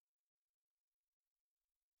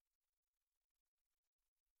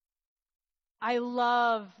I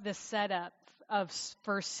love the setup of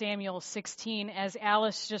 1 Samuel 16 as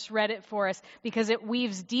Alice just read it for us because it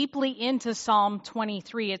weaves deeply into Psalm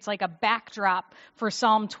 23. It's like a backdrop for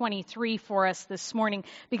Psalm 23 for us this morning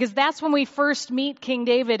because that's when we first meet King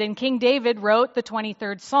David, and King David wrote the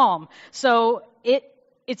 23rd Psalm. So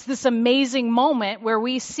it's this amazing moment where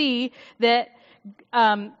we see that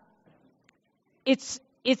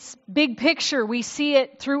it's big picture. We see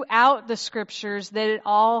it throughout the scriptures that it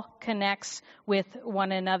all connects with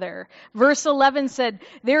one another. Verse 11 said,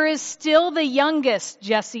 "There is still the youngest,"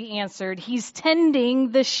 Jesse answered. "He's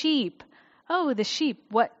tending the sheep." Oh, the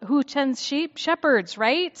sheep. Who tends sheep? Shepherds,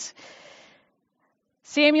 right?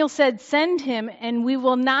 Samuel said, "Send him, and we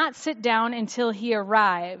will not sit down until he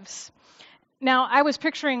arrives." Now, I was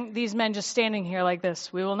picturing these men just standing here like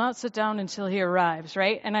this. "We will not sit down until he arrives,"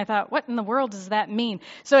 right? And I thought, what in the world does that mean?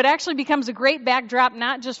 So it actually becomes a great backdrop,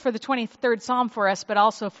 not just for the 23rd Psalm for us, but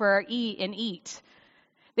also for our eat.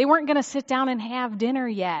 They weren't going to sit down and have dinner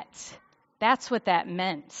yet. That's what that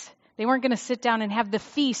meant. They weren't going to sit down and have the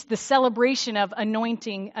feast, the celebration of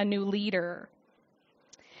anointing a new leader.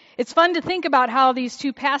 It's fun to think about how these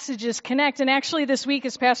two passages connect. And actually this week,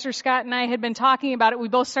 as Pastor Scott and I had been talking about it, we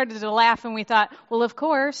both started to laugh and we thought, well, of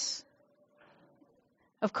course,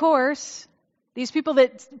 these people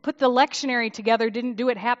that put the lectionary together didn't do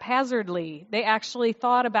it haphazardly. They actually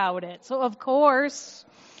thought about it. So of course.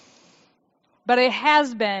 But it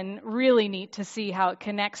has been really neat to see how it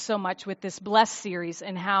connects so much with this Blessed series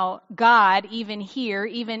and how God, even here,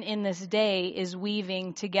 even in this day, is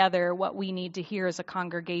weaving together what we need to hear as a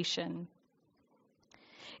congregation.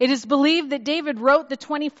 It is believed that David wrote the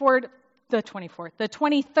 23rd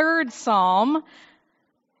Psalm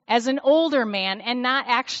as an older man and not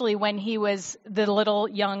actually when he was the little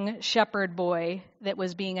young shepherd boy that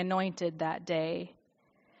was being anointed that day.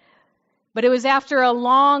 But it was after a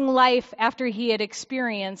long life, after he had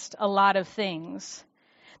experienced a lot of things.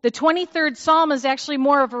 The 23rd Psalm is actually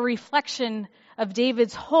more of a reflection of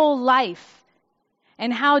David's whole life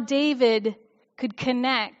and how David could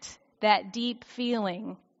connect that deep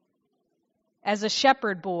feeling as a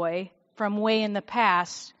shepherd boy from way in the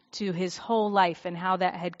past to his whole life and how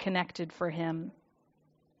that had connected for him.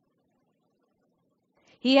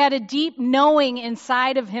 He had a deep knowing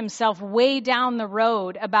inside of himself way down the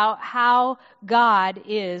road about how God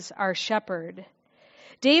is our shepherd.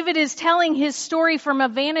 David is telling his story from a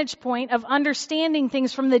vantage point of understanding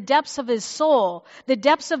things from the depths of his soul, the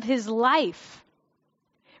depths of his life.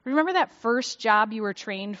 Remember that first job you were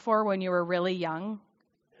trained for when you were really young?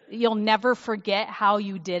 You'll never forget how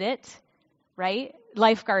you did it, right?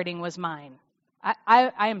 Lifeguarding was mine.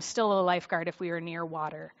 I am still a lifeguard if we are near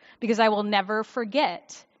water because I will never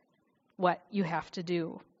forget what you have to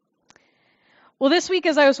do. Well, this week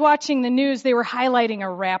as I was watching the news, they were highlighting a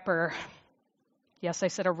rapper. Yes, I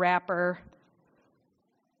said a rapper.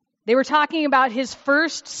 They were talking about his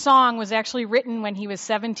first song was actually written when he was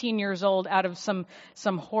 17 years old out of some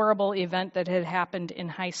horrible event that had happened in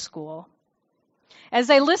high school. As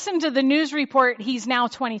I listened to the news report, he's now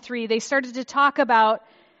 23, they started to talk about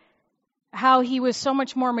how he was so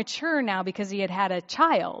much more mature now because he had a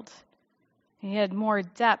child. He had more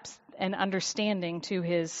depth and understanding to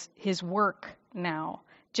his work now.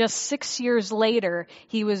 Just 6 years later,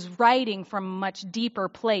 he was writing from a much deeper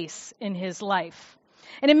place in his life.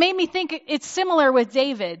 And it made me think it's similar with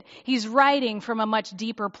David. He's writing from a much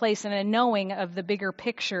deeper place and a knowing of the bigger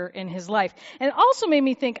picture in his life. And it also made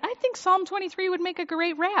me think, I think Psalm 23 would make a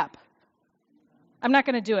great rap. I'm not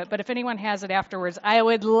going to do it, but if anyone has it afterwards, I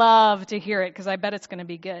would love to hear it because I bet it's going to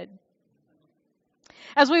be good.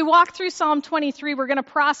 As we walk through Psalm 23, we're going to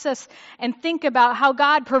process and think about how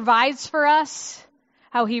God provides for us,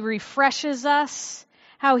 how He refreshes us,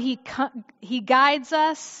 how He guides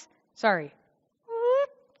us.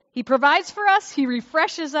 He provides for us, He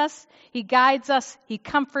refreshes us, He guides us, He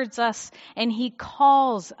comforts us, and He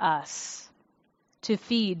calls us to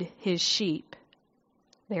feed His sheep.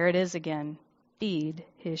 There it is again. Feed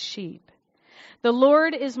His sheep. The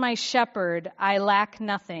Lord is my shepherd, I lack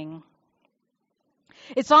nothing.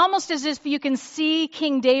 It's almost as if you can see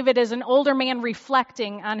King David as an older man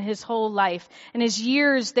reflecting on his whole life and his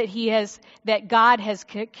years that God has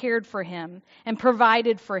cared for him and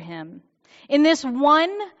provided for him. In this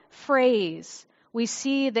one phrase, we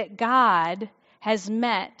see that God has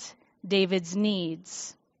met David's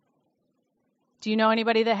needs. Do you know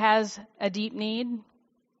anybody that has a deep need?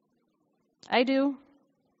 I do.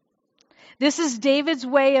 This is David's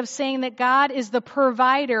way of saying that God is the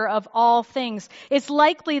provider of all things. It's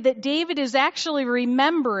likely that David is actually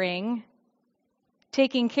remembering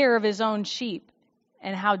taking care of his own sheep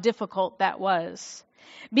and how difficult that was.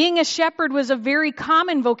 Being a shepherd was a very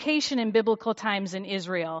common vocation in biblical times in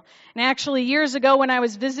Israel. And actually, years ago when I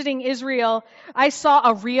was visiting Israel, I saw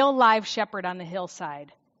a real live shepherd on the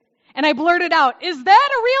hillside. And I blurted out, "Is that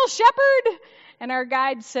a real shepherd?" And our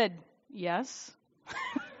guide said, "Yes."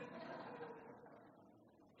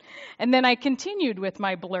 And then I continued with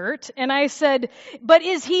my blurt, and I said, "But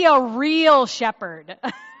is he a real shepherd?"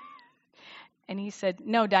 And he said,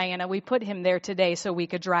 "No, Diana, we put him there today so we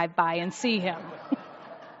could drive by and see him."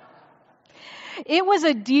 It was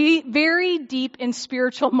a very deep and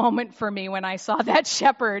spiritual moment for me when I saw that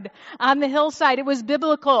shepherd on the hillside. It was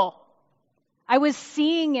biblical. I was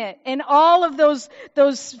seeing it, and all of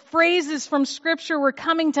those phrases from Scripture were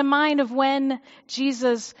coming to mind of when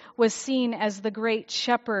Jesus was seen as the great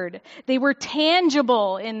shepherd. They were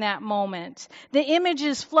tangible in that moment. The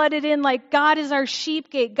images flooded in like God is our sheep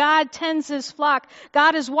gate. God tends his flock.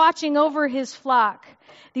 God is watching over his flock.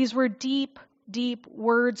 These were deep, deep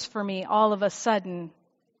words for me all of a sudden.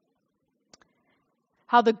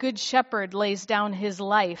 How the good shepherd lays down his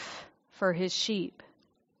life for his sheep.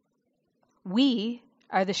 We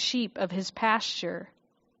are the sheep of his pasture.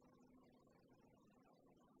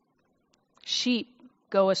 Sheep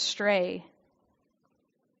go astray.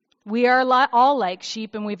 We are all like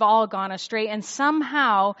sheep, and we've all gone astray. And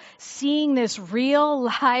somehow, seeing this real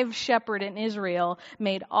live shepherd in Israel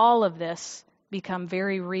made all of this become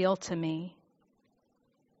very real to me.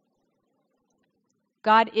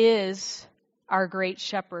 God is our great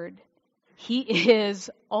shepherd. He is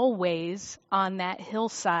always on that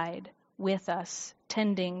hillside with us,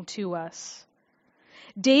 tending to us.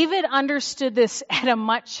 David understood this at a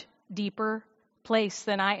much deeper place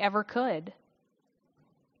than I ever could.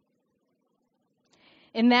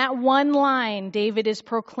 In that one line, David is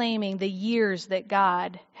proclaiming the years that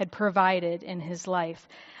God had provided in his life.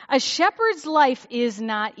 A shepherd's life is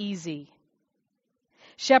not easy.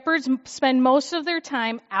 Shepherds spend most of their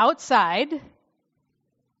time outside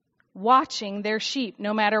watching their sheep,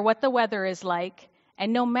 no matter what the weather is like,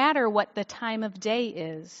 and no matter what the time of day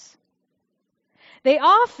is. They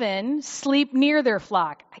often sleep near their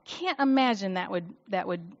flock. I can't imagine that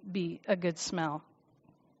would be a good smell.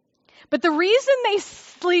 But the reason they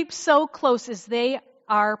sleep so close is they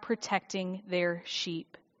are protecting their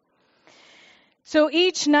sheep. So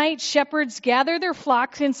each night, shepherds gather their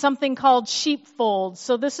flocks in something called sheepfolds.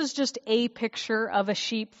 So this is just a picture of a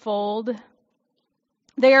sheepfold.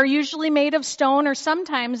 They are usually made of stone, or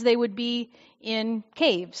sometimes they would be in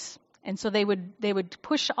caves. And so they would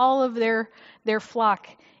push all of their flock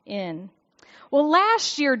in. Well,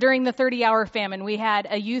 last year during the 30-hour famine, we had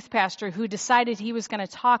a youth pastor who decided he was going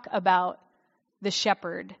to talk about the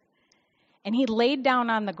shepherd. And he laid down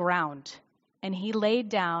on the ground. And he laid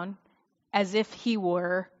down as if he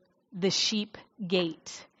were the sheep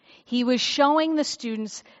gate. He was showing the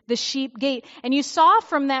students the sheep gate. And you saw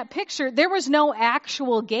from that picture, there was no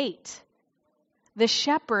actual gate. The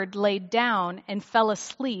shepherd laid down and fell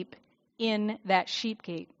asleep in that sheep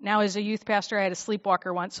gate. Now, as a youth pastor, I had a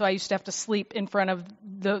sleepwalker once, so I used to have to sleep in front of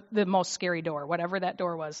the most scary door, whatever that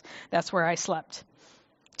door was. That's where I slept,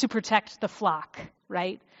 to protect the flock,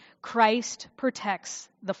 right? Christ protects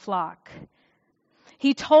the flock.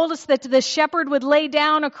 He told us that the shepherd would lay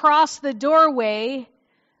down across the doorway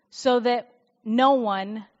so that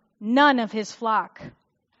none of his flock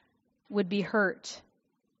would be hurt.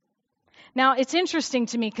 Now, it's interesting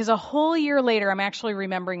to me because a whole year later, I'm actually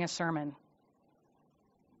remembering a sermon.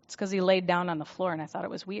 It's because he laid down on the floor, and I thought it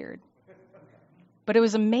was weird. But it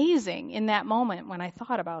was amazing in that moment when I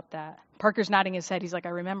thought about that. Parker's nodding his head. He's like, I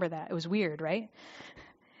remember that. It was weird, right?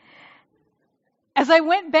 As I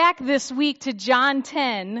went back this week to John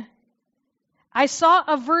 10, I saw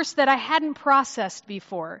a verse that I hadn't processed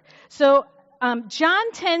before. So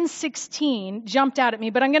John 10:16 jumped out at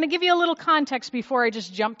me, but I'm going to give you a little context before I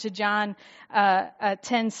just jump to John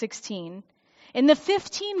 10:16. In the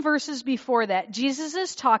 15 verses before that, Jesus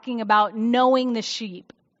is talking about knowing the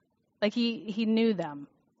sheep. Like he knew them.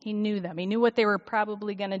 He knew them. He knew what they were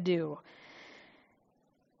probably going to do.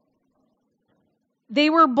 They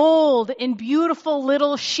were bold and beautiful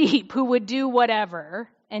little sheep who would do whatever,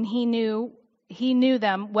 and he knew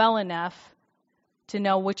them well enough to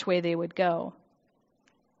know which way they would go.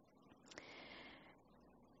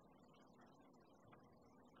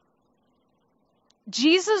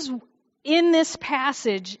 Jesus, in this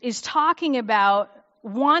passage, is talking about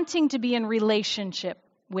wanting to be in relationship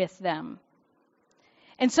with them.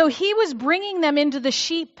 And so he was bringing them into the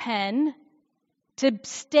sheep pen to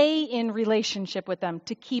stay in relationship with them,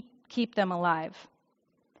 to keep them alive.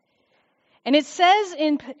 And it says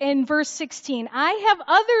in verse 16, I have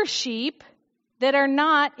other sheep that are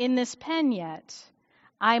not in this pen yet.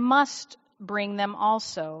 I must bring them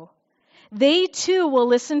also. They too will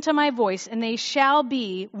listen to my voice, and they shall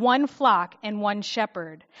be one flock and one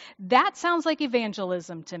shepherd. That sounds like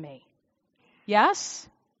evangelism to me. Yes?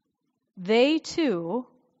 They too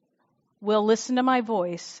will listen to my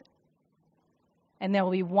voice, and there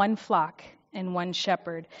will be one flock and one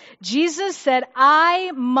shepherd. Jesus said,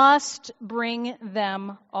 I must bring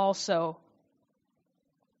them also.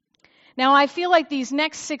 Now, I feel like these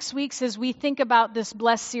next 6 weeks, as we think about this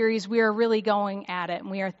Blessed series, we are really going at it,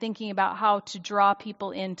 and we are thinking about how to draw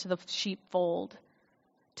people into the sheepfold,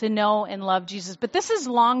 to know and love Jesus. But this is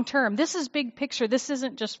long term. This is big picture. This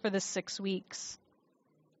isn't just for the 6 weeks.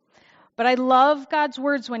 But I love God's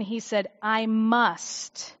words when he said, I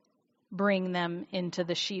must bring them into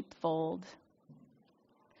the sheepfold.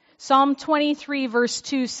 Psalm 23 verse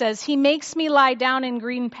 2 says, He makes me lie down in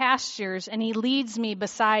green pastures, and He leads me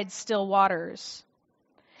beside still waters.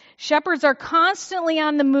 Shepherds are constantly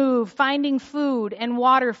on the move, finding food and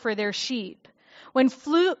water for their sheep. When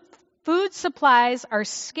food supplies are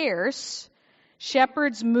scarce,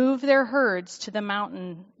 shepherds move their herds to the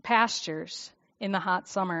mountain pastures in the hot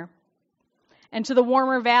summer and to the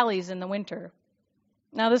warmer valleys in the winter.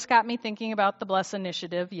 Now, this got me thinking about the Bless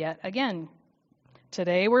Initiative yet again.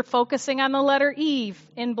 Today, we're focusing on the letter E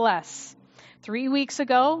in Bless. 3 weeks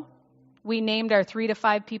ago, we named our 3 to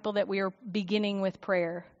 5 people that we are beginning with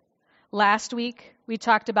prayer. Last week, we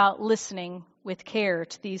talked about listening with care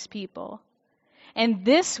to these people. And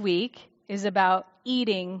this week is about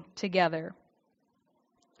eating together.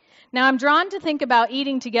 Now, I'm drawn to think about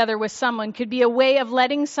eating together with someone could be a way of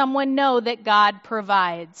letting someone know that God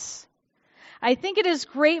provides. I think it is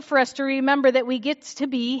great for us to remember that we get to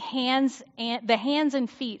be the hands and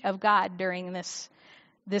feet of God during this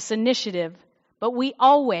initiative, but we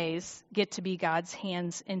always get to be God's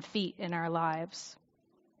hands and feet in our lives.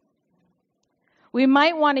 He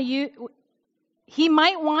might want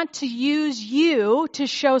to use you to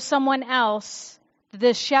show someone else that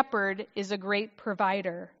the shepherd is a great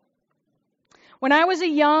provider. When I was a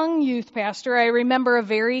young youth pastor, I remember a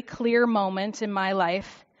very clear moment in my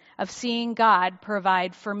life of seeing God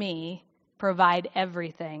provide for me, provide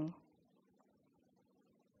everything.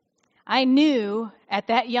 I knew at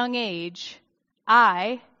that young age,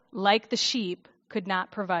 I, like the sheep, could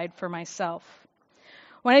not provide for myself.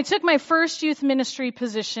 When I took my first youth ministry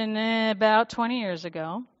position about 20 years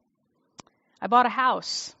ago, I bought a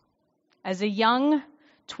house as a young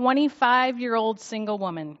 25-year-old single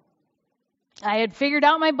woman. I had figured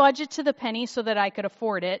out my budget to the penny so that I could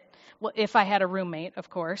afford it. Well, if I had a roommate, of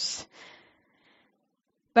course.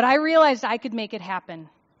 But I realized I could make it happen.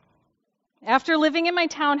 After living in my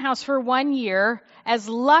townhouse for 1 year, as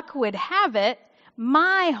luck would have it,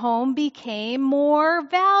 my home became more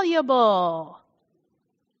valuable.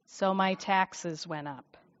 So my taxes went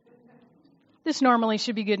up. This normally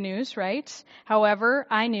should be good news, right? However,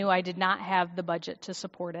 I knew I did not have the budget to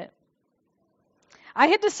support it. I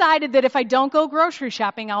had decided that if I don't go grocery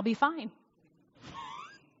shopping, I'll be fine.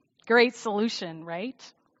 Great solution,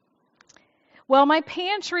 right? Well, my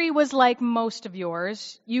pantry was like most of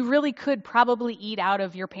yours. You really could probably eat out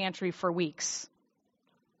of your pantry for weeks.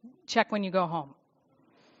 Check when you go home.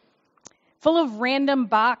 Full of random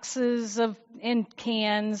boxes and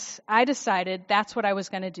cans. I decided that's what I was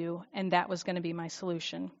going to do, and that was going to be my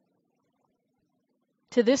solution.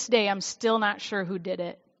 To this day, I'm still not sure who did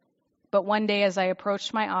it. But one day as I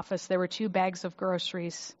approached my office, there were 2 bags of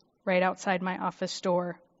groceries right outside my office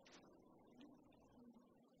door.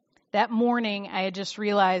 That morning, I had just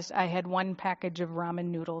realized I had 1 package of ramen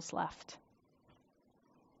noodles left.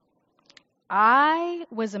 I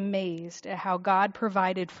was amazed at how God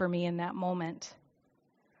provided for me in that moment.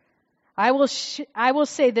 I will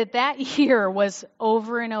say that year was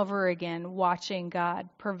over and over again watching God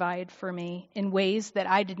provide for me in ways that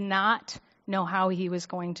I did not know how He was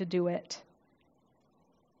going to do it.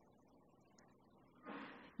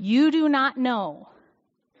 You do not know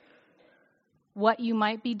what you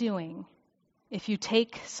might be doing if you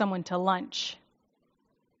take someone to lunch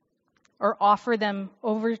or offer them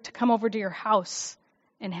to come over to your house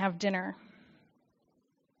and have dinner.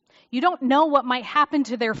 You don't know what might happen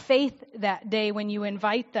to their faith that day when you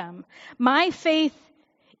invite them. My faith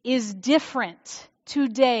is different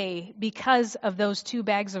today because of those 2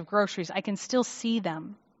 bags of groceries. I can still see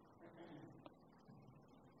them.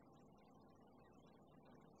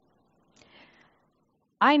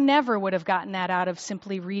 I never would have gotten that out of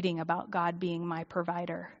simply reading about God being my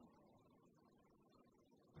provider.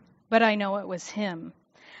 But I know it was Him.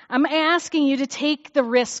 I'm asking you to take the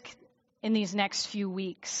risk in these next few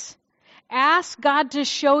weeks. Ask God to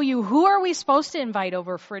show you, who are we supposed to invite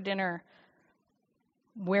over for dinner?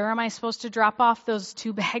 Where am I supposed to drop off those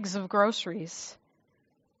 2 bags of groceries?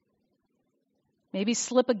 Maybe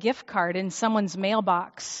slip a gift card in someone's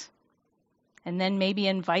mailbox and then maybe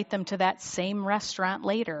invite them to that same restaurant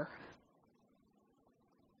later.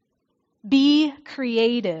 Be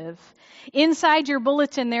creative. Inside your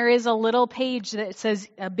bulletin, there is a little page that has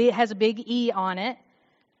a big E on it.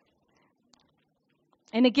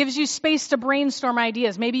 And it gives you space to brainstorm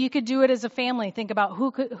ideas. Maybe you could do it as a family. Think about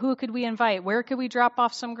who could we invite? Where could we drop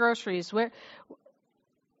off some groceries?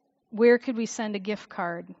 Where could we send a gift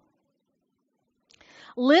card?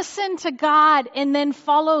 Listen to God and then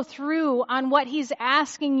follow through on what He's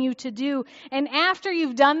asking you to do. And after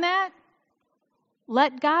you've done that,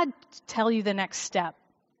 let God tell you the next step.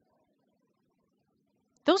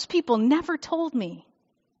 Those people never told me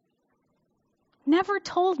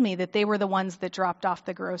that they were the ones that dropped off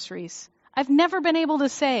the groceries. I've never been able to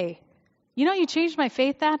say, you changed my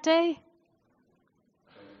faith that day.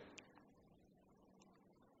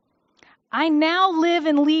 I now live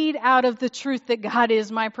and lead out of the truth that God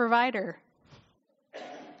is my provider.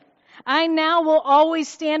 I now will always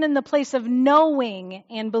stand in the place of knowing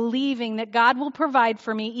and believing that God will provide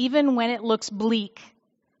for me even when it looks bleak.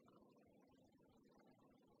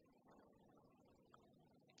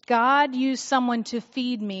 God used someone to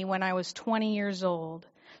feed me when I was 20 years old.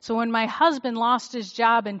 So when my husband lost his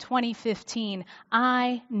job in 2015,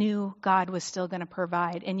 I knew God was still going to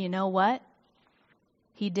provide. And you know what?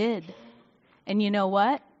 He did. And you know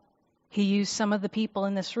what? He used some of the people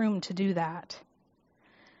in this room to do that.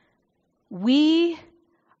 We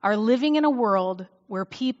are living in a world where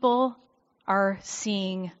people are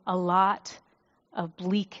seeing a lot of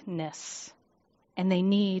bleakness, and they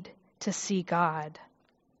need to see God.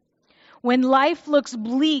 When life looks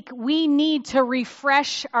bleak, we need to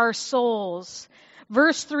refresh our souls.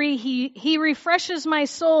 Verse 3, He refreshes my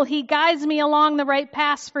soul. He guides me along the right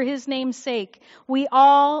paths for His name's sake. We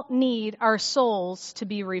all need our souls to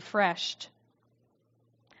be refreshed.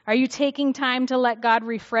 Are you taking time to let God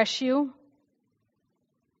refresh you?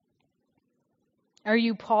 Are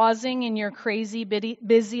you pausing in your crazy,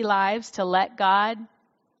 busy lives to let God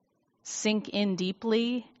sink in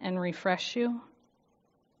deeply and refresh you?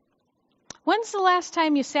 When's the last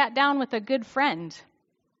time you sat down with a good friend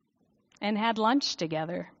and had lunch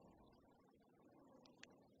together?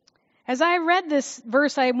 As I read this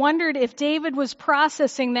verse, I wondered if David was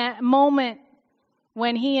processing that moment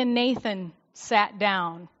when he and Nathan sat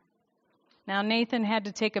down. Now, Nathan had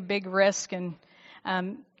to take a big risk, and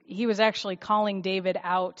he was actually calling David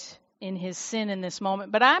out in his sin in this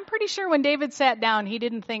moment. But I'm pretty sure when David sat down, he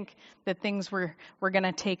didn't think that things were going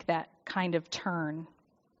to take that kind of turn.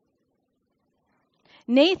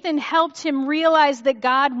 Nathan helped him realize that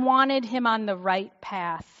God wanted him on the right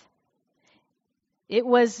path. It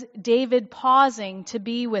was David pausing to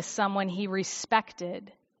be with someone he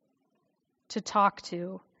respected, to talk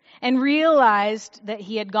to, and realized that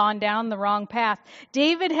he had gone down the wrong path.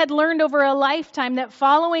 David had learned over a lifetime that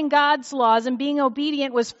following God's laws and being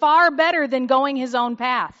obedient was far better than going his own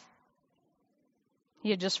path. He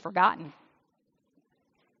had just forgotten.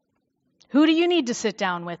 Who do you need to sit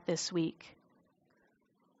down with this week?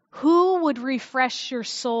 Who would refresh your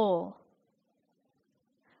soul?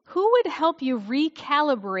 Who would help you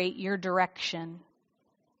recalibrate your direction?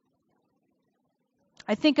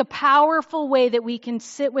 I think a powerful way that we can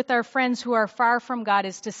sit with our friends who are far from God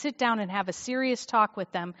is to sit down and have a serious talk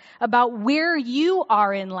with them about where you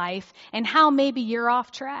are in life and how maybe you're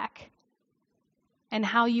off track and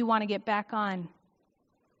how you want to get back on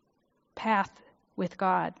path with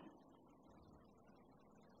God.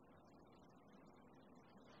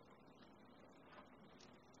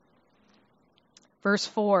 Verse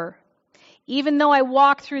 4, even though I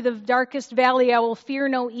walk through the darkest valley, I will fear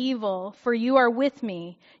no evil, for you are with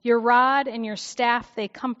me. Your rod and your staff, they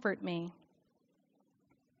comfort me.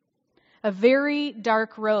 A very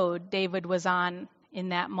dark road David was on in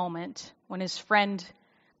that moment when his friend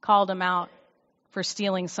called him out for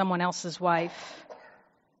stealing someone else's wife.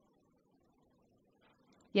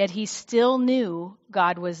 Yet he still knew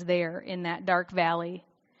God was there in that dark valley.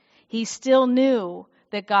 He still knew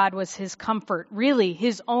that God was his comfort, really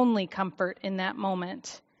his only comfort in that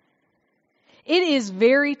moment. It is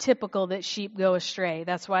very typical that sheep go astray.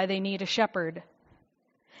 That's why they need a shepherd.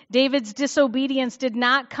 David's disobedience did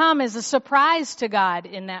not come as a surprise to God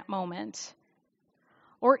in that moment,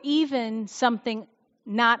 or even something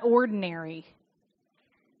not ordinary.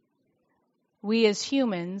 We as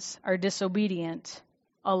humans are disobedient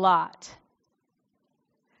a lot.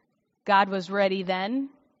 God was ready then,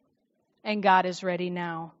 and God is ready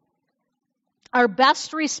now. Our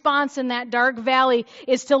best response in that dark valley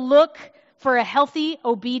is to look for a healthy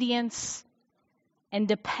obedience and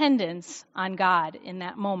dependence on God in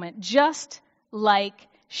that moment, just like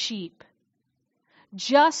sheep.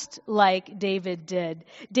 Just like David did.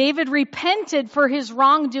 David repented for his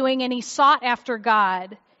wrongdoing and he sought after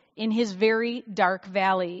God in his very dark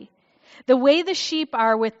valley. The way the sheep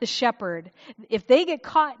are with the shepherd, if they get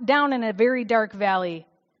caught down in a very dark valley,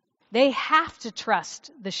 they have to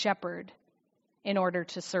trust the shepherd in order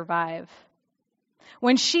to survive.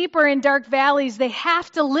 When sheep are in dark valleys, they have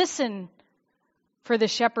to listen for the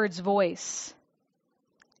shepherd's voice.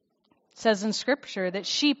 It says in Scripture that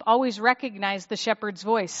sheep always recognize the shepherd's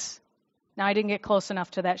voice. Now, I didn't get close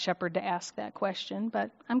enough to that shepherd to ask that question,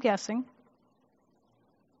 but I'm guessing.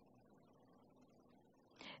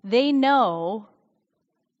 They know,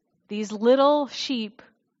 these little sheep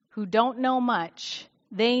who don't know much,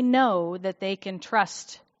 they know that they can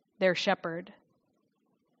trust their shepherd.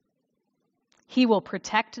 He will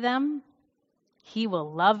protect them, he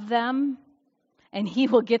will love them, and he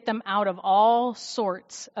will get them out of all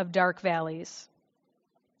sorts of dark valleys.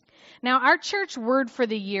 Now, our church word for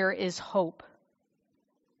the year is hope.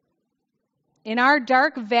 In our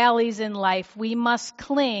dark valleys in life, we must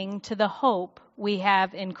cling to the hope we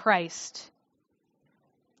have in Christ.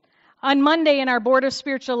 On Monday in our Board of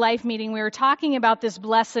Spiritual Life meeting, we were talking about this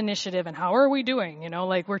Bless initiative and how are we doing?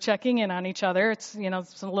 Like we're checking in on each other. It's,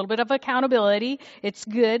 it's a little bit of accountability. It's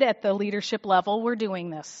good at the leadership level we're doing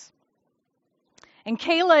this. And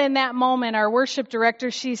Kayla, in that moment, our worship director,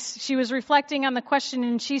 she was reflecting on the question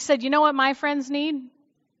and she said, you know what my friends need?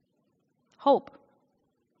 Hope.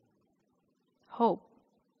 Hope.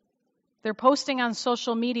 They're posting on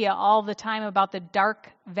social media all the time about the dark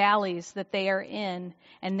valleys that they are in,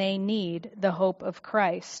 and they need the hope of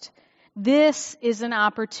Christ. This is an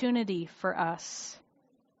opportunity for us.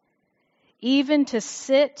 Even to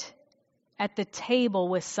sit at the table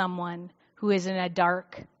with someone who is in a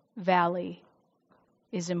dark valley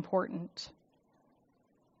is important.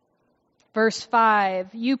 Verse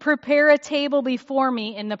 5, you prepare a table before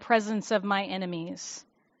me in the presence of my enemies.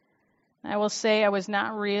 I will say I was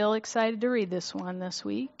not real excited to read this one this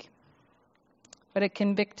week, but it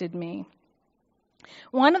convicted me.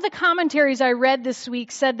 One of the commentaries I read this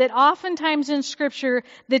week said that oftentimes in Scripture,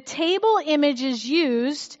 the table image is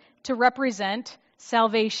used to represent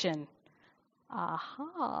salvation.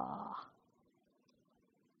 Aha.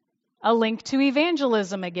 A link to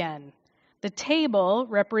evangelism again. The table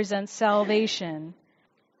represents salvation.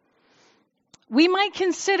 We might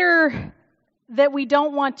consider that we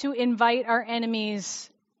don't want to invite our enemies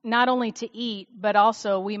not only to eat, but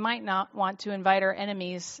also we might not want to invite our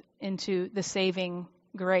enemies into the saving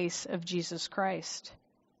grace of Jesus Christ.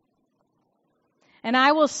 And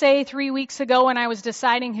I will say 3 weeks ago when I was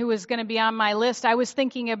deciding who was going to be on my list, I was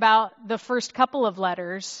thinking about the first couple of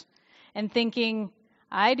letters and thinking,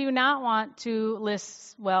 I do not want to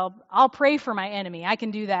list, I'll pray for my enemy. I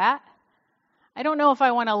can do that. I don't know if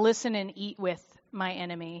I want to listen and eat with my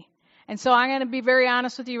enemy. And so I'm going to be very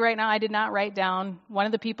honest with you right now. I did not write down one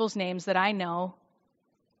of the people's names that I know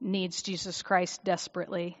needs Jesus Christ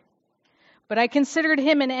desperately. But I considered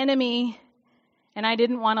him an enemy, and I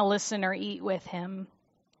didn't want to listen or eat with him.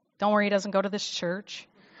 Don't worry, he doesn't go to this church.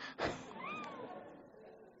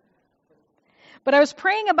 But I was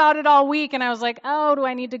praying about it all week, and I was like, do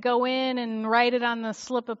I need to go in and write it on the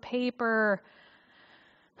slip of paper?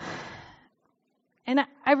 And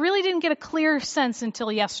I really didn't get a clear sense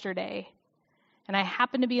until yesterday. And I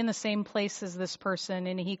happened to be in the same place as this person,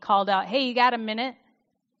 and he called out, hey, you got a minute?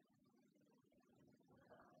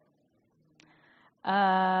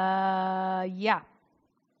 Yeah.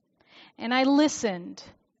 And I listened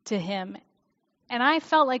to him, and I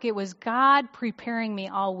felt like it was God preparing me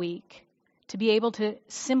all week to be able to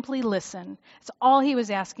simply listen. That's all he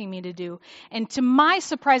was asking me to do. And to my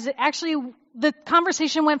surprise, the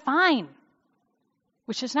conversation went fine,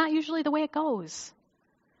 which is not usually the way it goes.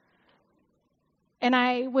 And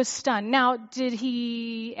I was stunned. Now, did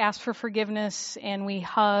he ask for forgiveness and we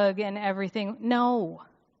hug and everything? No.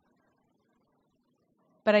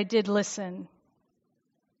 But I did listen.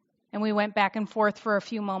 And we went back and forth for a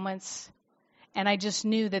few moments. And I just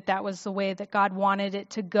knew that that was the way that God wanted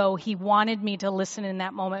it to go. He wanted me to listen in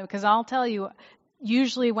that moment. Because I'll tell you,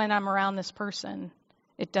 usually when I'm around this person,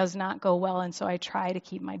 it does not go well. And so I try to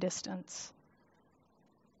keep my distance.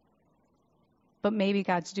 But maybe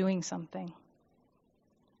God's doing something.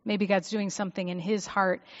 Maybe God's doing something in his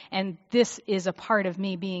heart. And this is a part of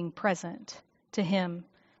me being present to him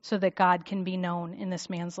so that God can be known in this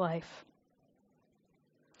man's life.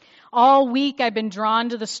 All week I've been drawn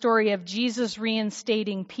to the story of Jesus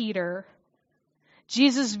reinstating Peter.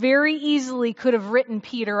 Jesus very easily could have written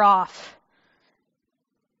Peter off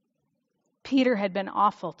Peter had been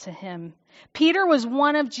awful to him. Peter was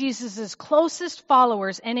one of Jesus' closest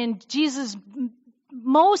followers, and in Jesus'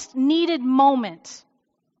 most needed moment,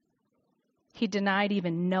 he denied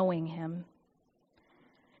even knowing him.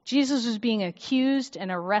 Jesus was being accused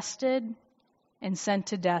and arrested and sent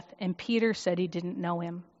to death, and Peter said he didn't know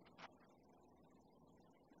him.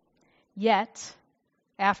 Yet,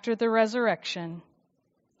 after the resurrection,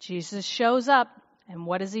 Jesus shows up, and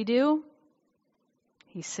what does he do?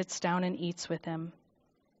 He sits down and eats with him.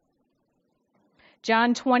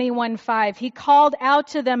 John 21:5, he called out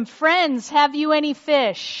to them, "Friends, have you any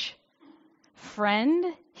fish?" Friend?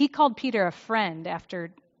 He called Peter a friend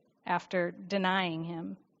after denying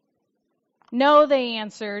him. No, they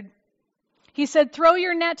answered. He said, "Throw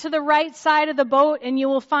your net to the right side of the boat and you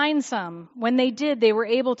will find some." When they did, they were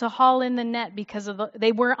unable to haul in the net because of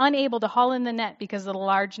the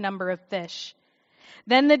large number of fish.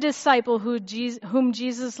 Then the disciple whom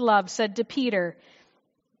Jesus loved said to Peter,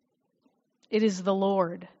 "It is the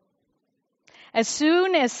Lord." As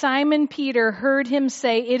soon as Simon Peter heard him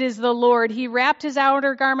say, "It is the Lord," he wrapped his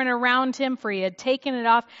outer garment around him, for he had taken it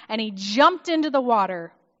off, and he jumped into the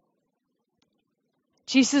water.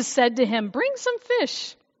 Jesus said to him, "Bring some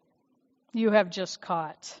fish you have just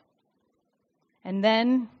caught." And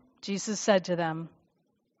then Jesus said to them,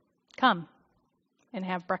 "Come and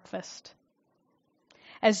have breakfast."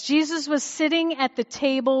 As Jesus was sitting at the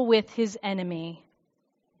table with his enemy,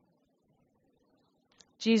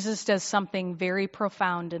 Jesus does something very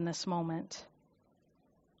profound in this moment.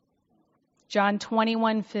 John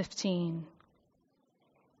 21:15.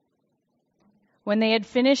 When they had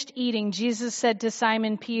finished eating, Jesus said to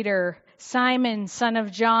Simon Peter, "Simon, son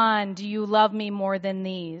of John, do you love me more than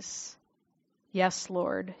these?" "Yes,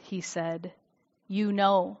 Lord," he said. "You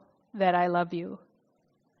know that I love you."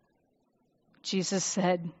 Jesus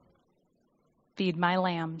said, "Feed my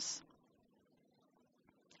lambs."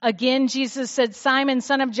 Again, Jesus said, "Simon,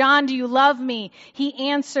 son of John, do you love me?"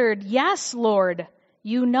 He answered, "Yes, Lord,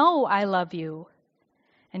 you know I love you."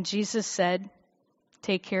 And Jesus said,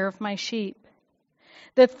 "Take care of my sheep."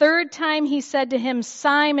 The third time he said to him,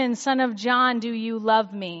 "Simon, son of John, do you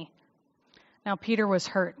love me?" Now Peter was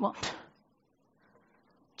hurt. Well,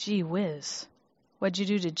 gee whiz. What'd you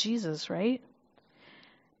do to Jesus, right?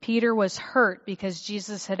 Peter was hurt because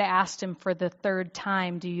Jesus had asked him for the third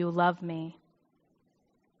time, "Do you love me?"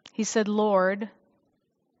 He said, "Lord,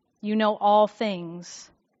 you know all things.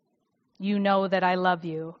 You know that I love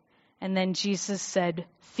you." And then Jesus said,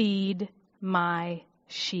 "Feed my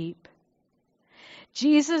sheep."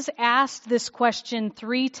 Jesus asked this question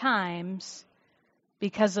 3 times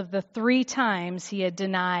because of the 3 times he had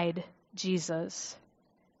denied Jesus.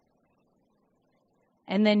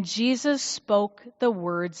 And then Jesus spoke the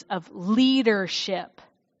words of leadership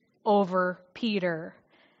over Peter.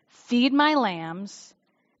 Feed my lambs,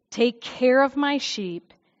 take care of my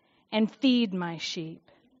sheep, and feed my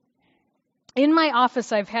sheep. In my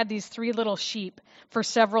office, I've had these 3 little sheep for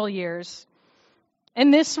several years.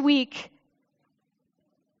 And this week,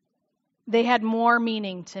 they had more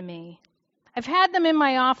meaning to me. I've had them in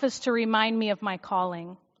my office to remind me of my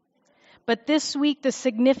calling. But this week, the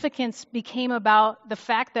significance became about the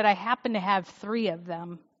fact that I happen to have 3 of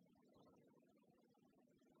them.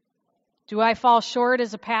 Do I fall short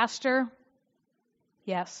as a pastor?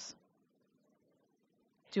 Yes.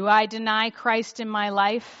 Do I deny Christ in my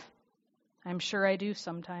life? I'm sure I do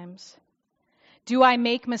sometimes. Do I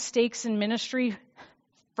make mistakes in ministry?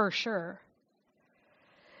 For sure.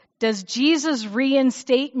 Does Jesus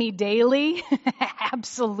reinstate me daily?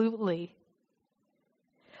 Absolutely.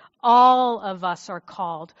 All of us are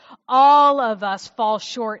called. All of us fall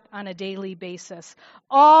short on a daily basis.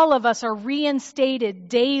 All of us are reinstated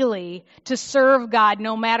daily to serve God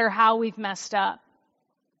no matter how we've messed up.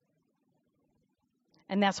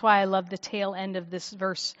 And that's why I love the tail end of this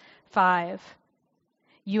verse 5.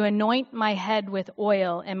 You anoint my head with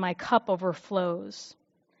oil and my cup overflows.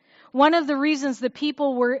 One of the reasons the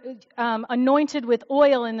people were anointed with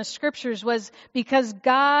oil in the scriptures was because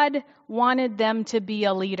God wanted them to be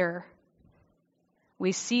a leader.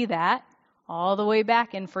 We see that all the way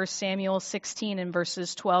back in 1 Samuel 16 and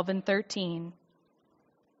verses 12 and 13.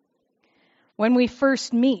 When we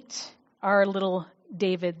first meet our little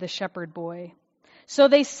David, the shepherd boy. So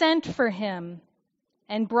they sent for him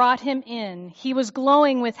and brought him in. He was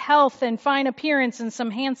glowing with health and fine appearance and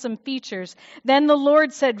some handsome features. Then the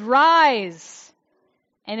Lord said, "Rise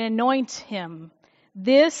and anoint him.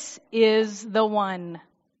 This is the one."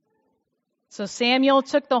 So Samuel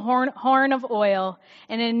took the horn of oil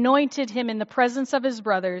and anointed him in the presence of his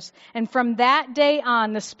brothers. And from that day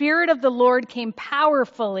on, the Spirit of the Lord came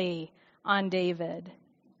powerfully on David.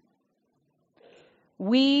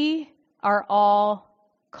 We are all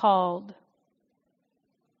called.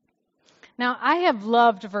 Now, I have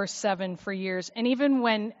loved verse 7 for years, and even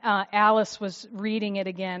when Alice was reading it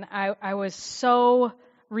again, I was so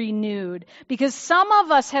renewed, because some of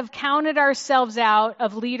us have counted ourselves out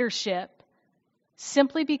of leadership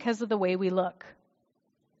simply because of the way we look.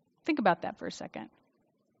 Think about that for a second.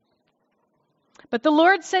 But the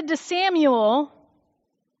Lord said to Samuel,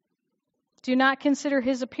 do not consider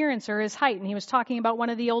his appearance or his height. And he was talking about one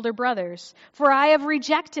of the older brothers. For I have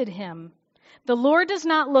rejected him. The Lord does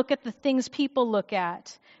not look at the things people look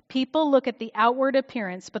at. People look at the outward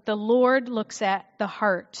appearance, but the Lord looks at the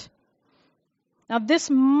heart. Now, this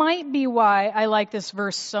might be why I like this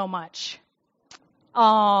verse so much.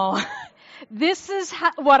 Oh, this is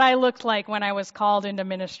what I looked like when I was called into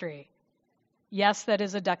ministry. Yes, that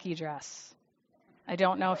is a ducky dress. I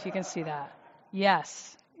don't know if you can see that.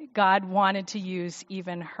 Yes, God wanted to use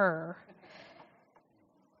even her.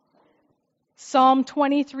 Psalm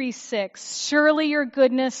 23:6. Surely your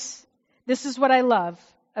goodness, this is what I love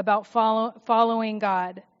about following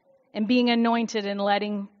God and being anointed and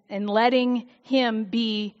letting him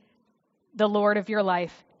be the Lord of your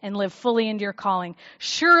life and live fully into your calling.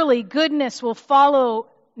 Surely goodness will follow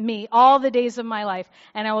me all the days of my life,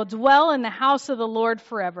 and I will dwell in the house of the Lord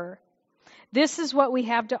forever. This is what we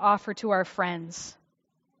have to offer to our friends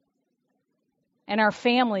and our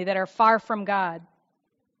family that are far from God.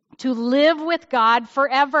 To live with God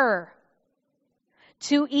forever.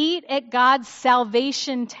 To eat at God's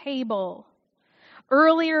salvation table.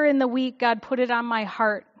 Earlier in the week, God put it on my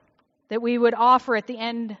heart that we would offer at the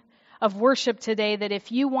end of worship today that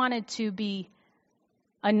if you wanted to be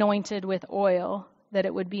anointed with oil, that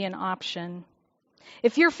it would be an option.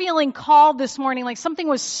 If you're feeling called this morning, like something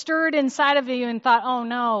was stirred inside of you and thought, oh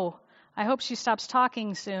no, I hope she stops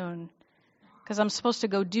talking soon because I'm supposed to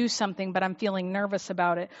go do something, but I'm feeling nervous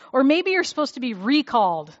about it. Or maybe you're supposed to be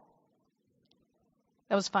recalled.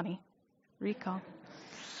 That was funny. Recall.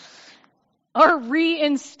 Or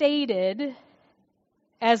reinstated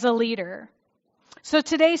as a leader. So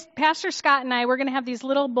today, Pastor Scott and I, we're going to have these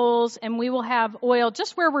little bowls, and we will have oil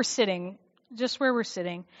just where we're sitting.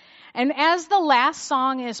 And as the last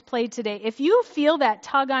song is played today, if you feel that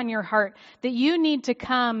tug on your heart that you need to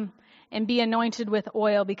come and be anointed with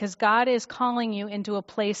oil because God is calling you into a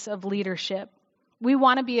place of leadership, we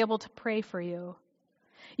want to be able to pray for you.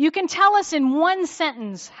 You can tell us in one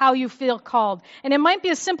sentence how you feel called. And it might be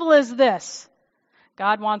as simple as this.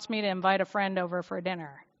 God wants me to invite a friend over for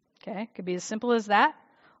dinner. Okay? It could be as simple as that.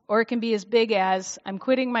 Or it can be as big as I'm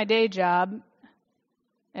quitting my day job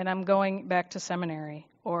and I'm going back to seminary.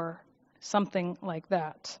 Or something like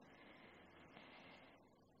that.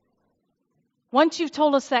 Once you've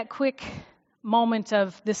told us that quick moment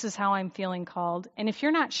of this is how I'm feeling called, and if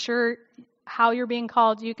you're not sure how you're being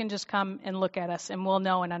called, you can just come and look at us and we'll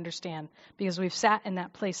know and understand because we've sat in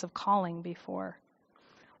that place of calling before.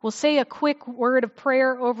 We'll say a quick word of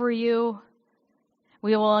prayer over you.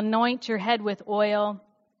 We will anoint your head with oil.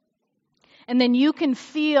 And then you can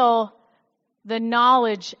feel the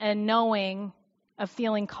knowledge and knowing of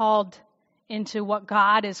feeling called into what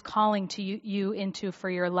God is calling to you into for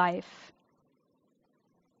your life.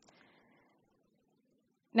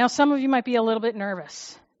 Now, some of you might be a little bit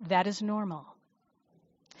nervous. That is normal.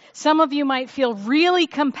 Some of you might feel really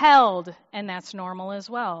compelled, and that's normal as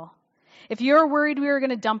well. If you're worried we were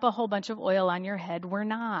going to dump a whole bunch of oil on your head, we're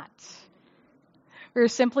not. We're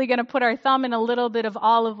simply going to put our thumb in a little bit of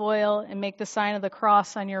olive oil and make the sign of the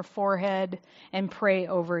cross on your forehead and pray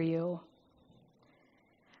over you.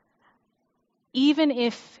 Even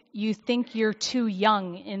if you think you're too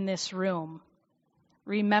young in this room,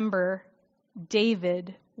 remember,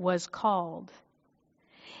 David was called.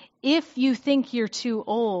 If you think you're too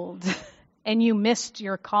old and you missed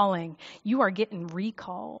your calling, you are getting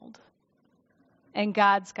recalled. And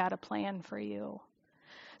God's got a plan for you.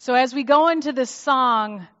 So as we go into this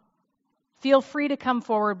song, feel free to come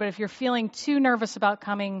forward, but if you're feeling too nervous about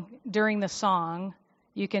coming during the song,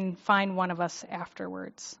 you can find one of us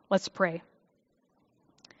afterwards. Let's pray.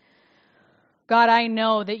 God, I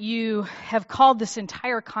know that you have called this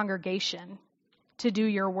entire congregation to do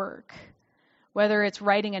your work, whether it's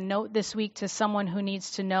writing a note this week to someone who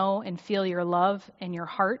needs to know and feel your love and your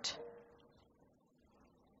heart,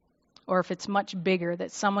 or if it's much bigger,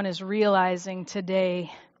 that someone is realizing today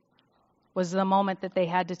was the moment that they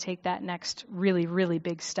had to take that next really, really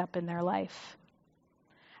big step in their life.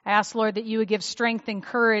 I ask, Lord, that you would give strength and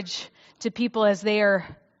courage to people as they are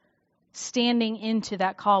standing into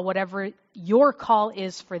that call, whatever your call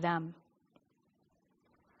is for them,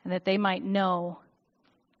 and that they might know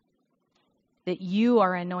that you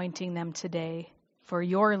are anointing them today for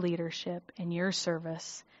your leadership and your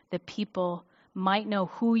service, that people might know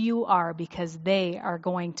who you are because they are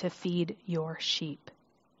going to feed your sheep.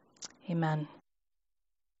 Amen.